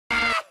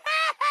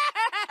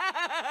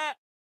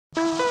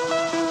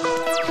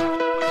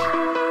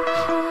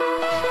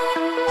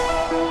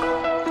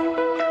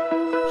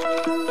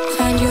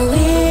Find your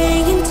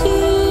way into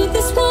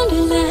this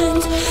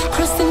wonderland.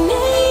 Cross the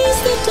maze,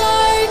 the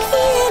dark,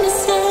 the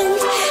innocent.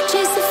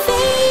 Chase the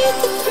faith,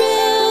 the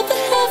thrill, the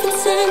heaven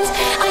sent.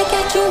 I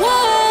got you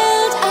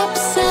wild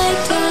upside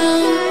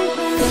down.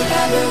 The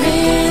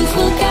labyrinth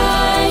will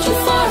guide you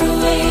far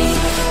away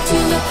to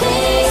a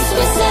place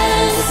where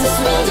senses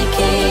will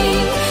decay.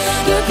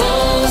 Your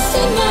ghost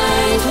and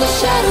mind will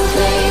shadow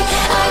play.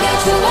 I got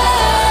you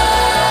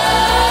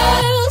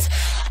wild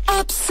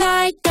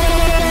upside down.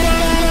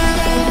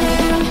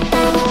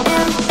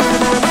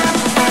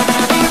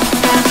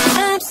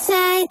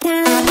 Upside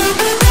down.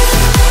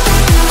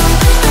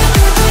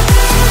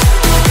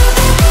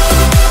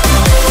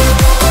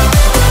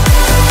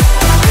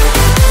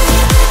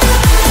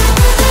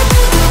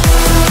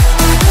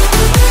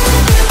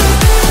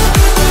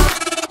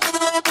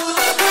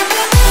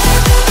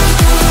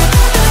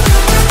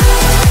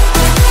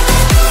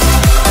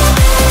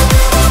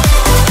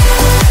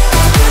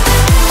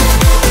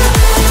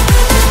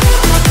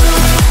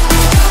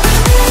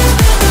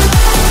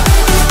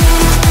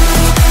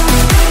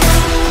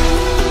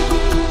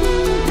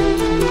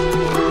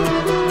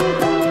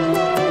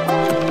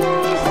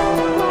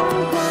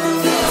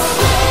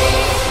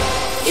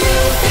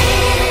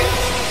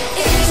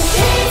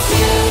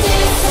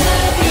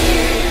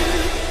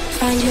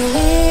 Find your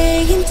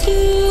way into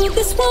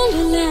this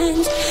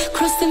wonderland.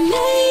 Cross the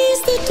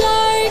maze, the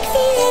dark,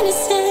 the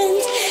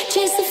innocent.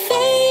 Chase the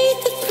faith,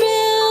 the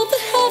thrill, the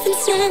heaven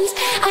sent.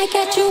 I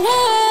got you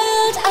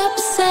wild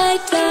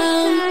upside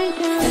down.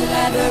 The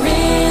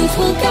labyrinth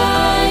will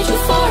guide you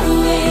far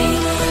away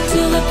to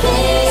a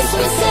place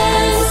where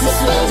senses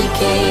will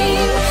decay.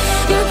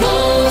 Your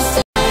ghost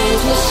and mind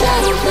will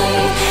shadow play.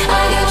 I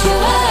got you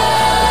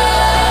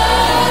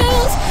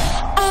wild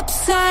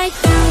upside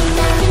down.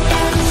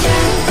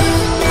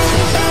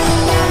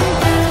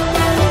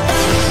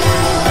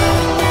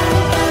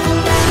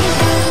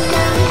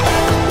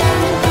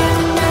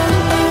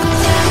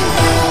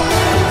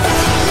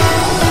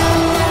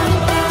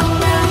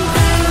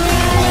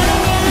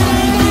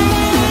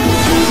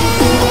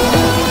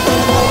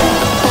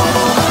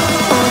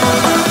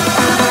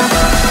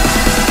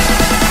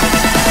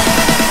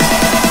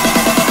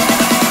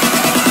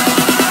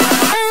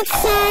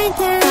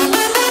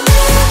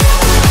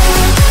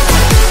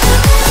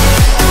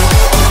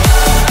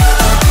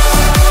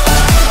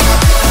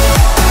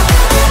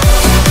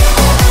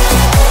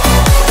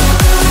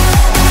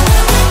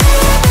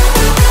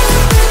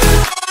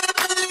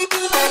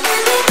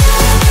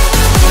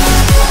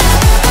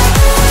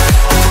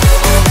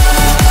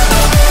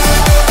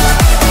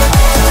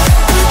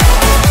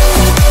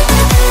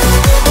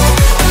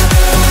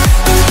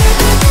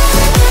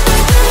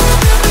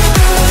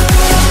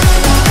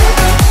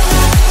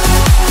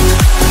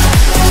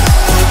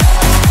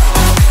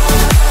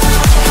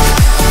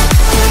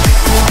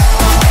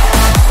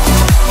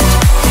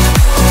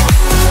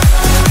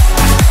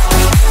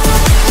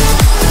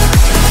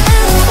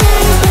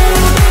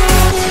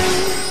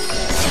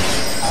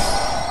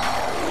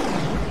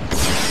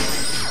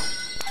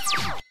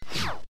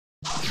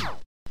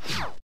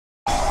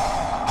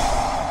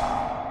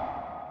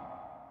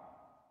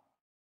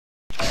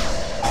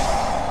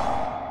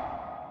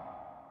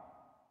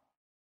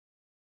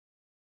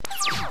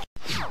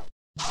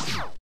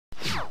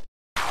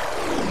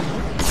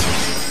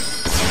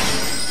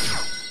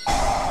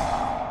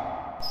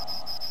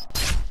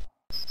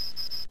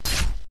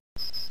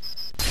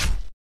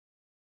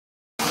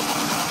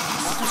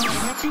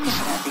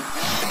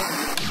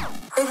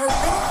 It has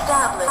been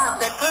established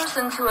that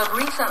persons who have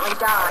recently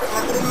died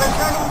have been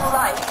returning to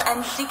life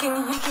and seeking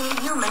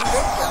human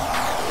victims.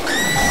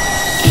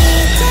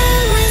 It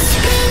always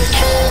been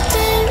crude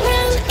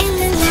around in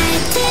the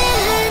night. They're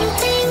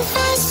hunting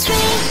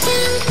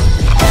frustrating.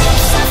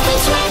 Something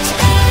sweat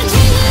and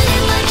even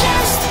in my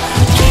chest.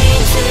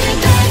 Came to the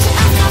bed,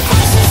 I've got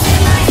voices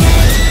in my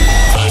head.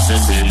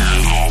 Voices in my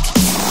head.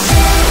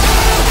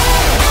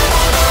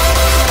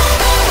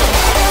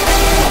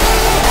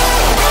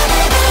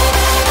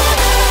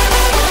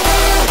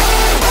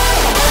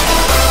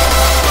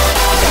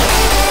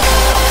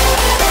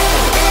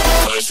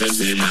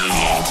 Voices in my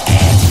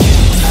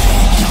head.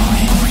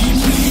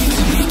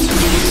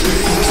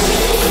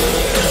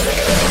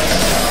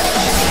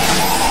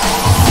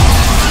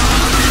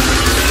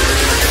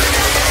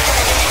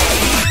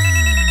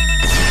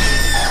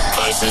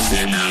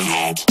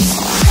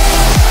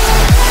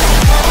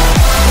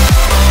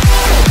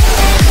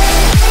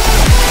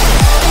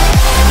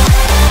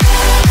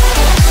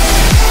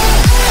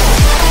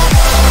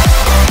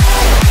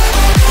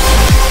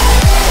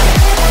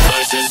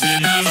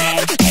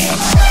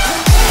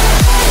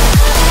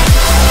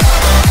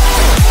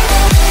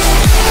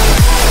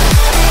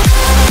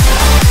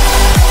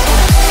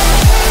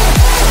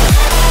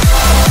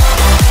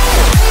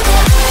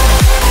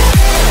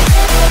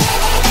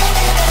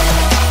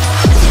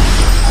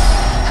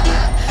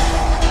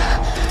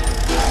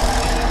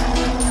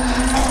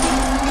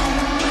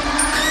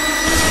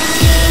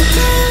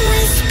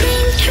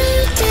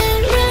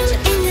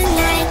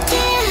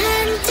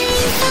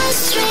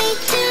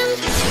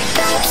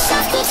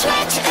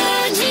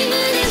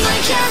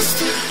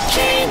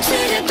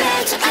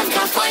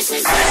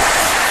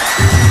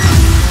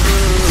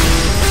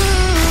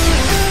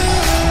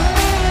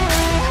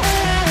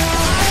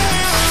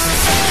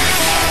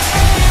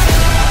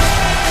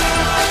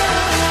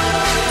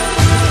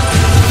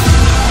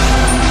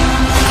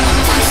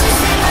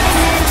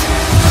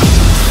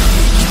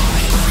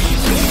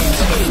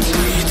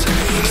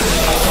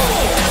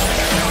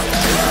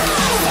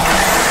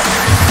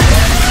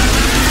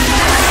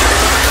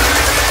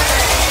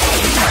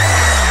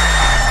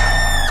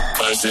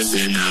 Voices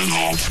in the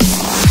home.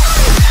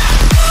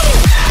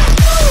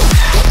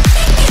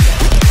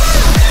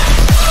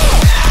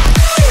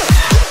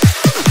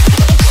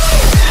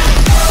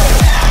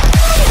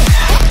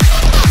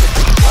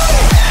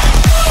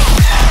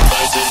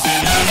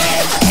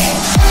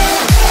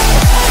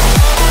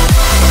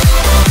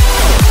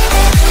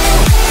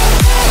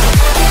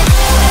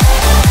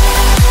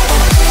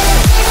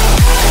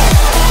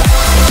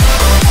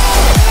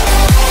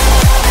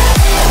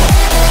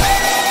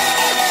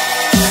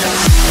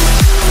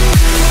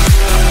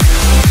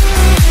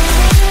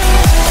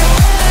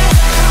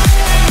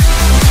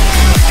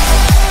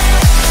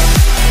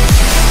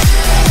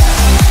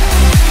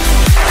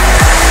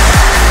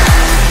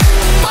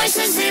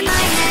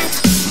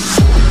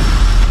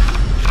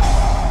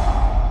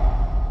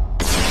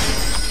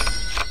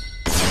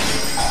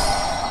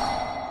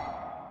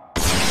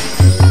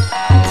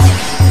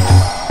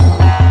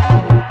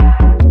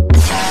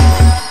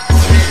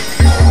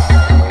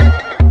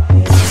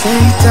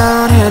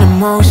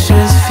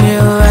 Emotions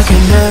feel like I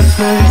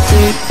never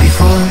did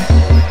before.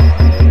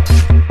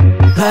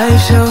 Live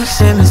shows,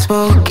 SIMM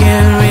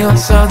spoken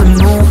reels of the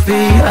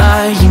movie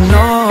I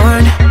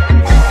ignored.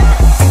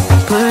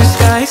 Blue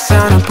skies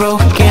on a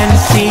broken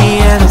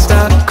sea, and I'm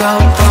stuck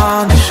up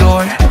on the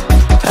shore.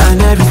 I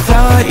never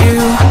thought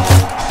you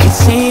could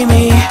see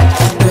me,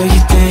 but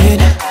you did.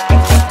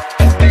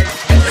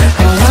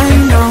 All I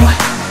know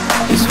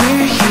is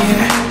we're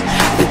here,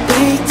 that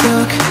they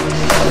took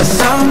us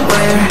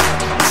somewhere.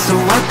 So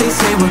what they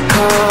say we're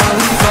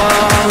called,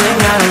 falling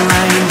out of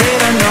line. They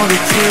don't know the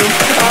two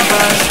of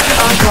us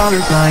are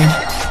colorblind,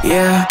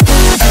 yeah.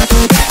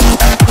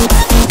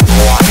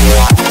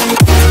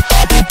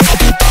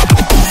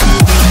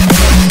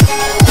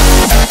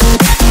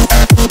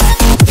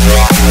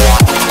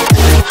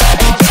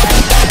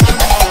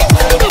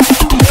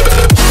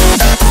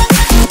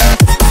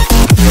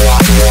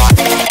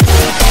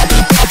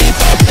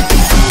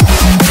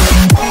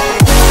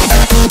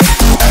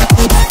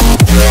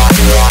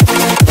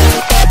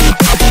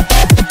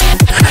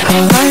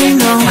 All I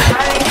know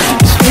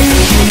is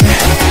we're here,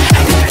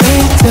 that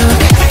they took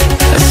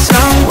us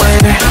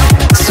somewhere.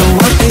 So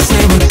what they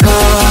say we're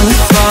called,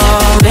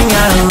 falling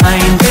out of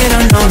line. They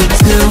don't know the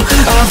two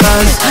of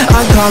us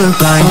are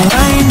colorblind.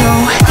 All I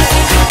know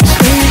is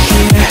we're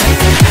here,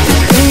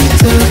 that they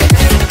took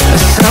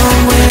us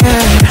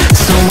somewhere.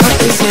 So what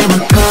they say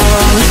we're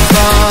called,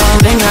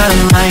 falling out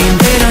of line.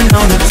 They don't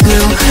know the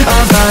two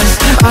of us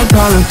are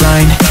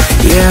colorblind,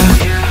 yeah.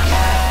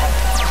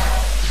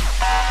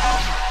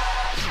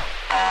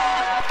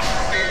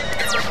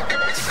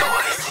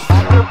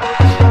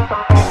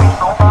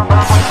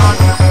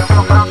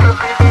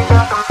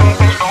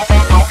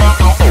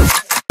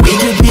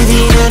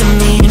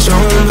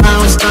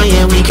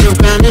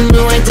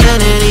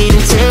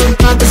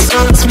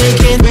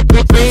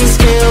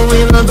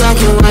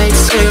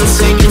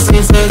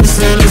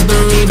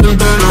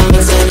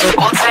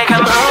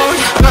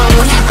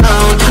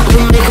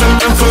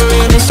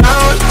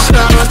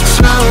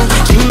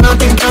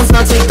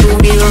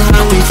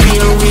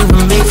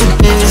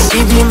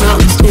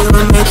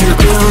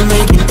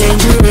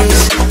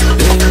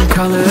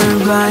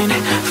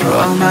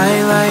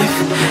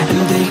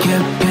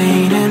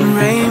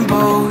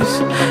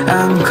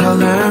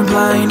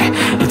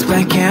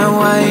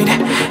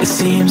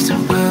 Seems to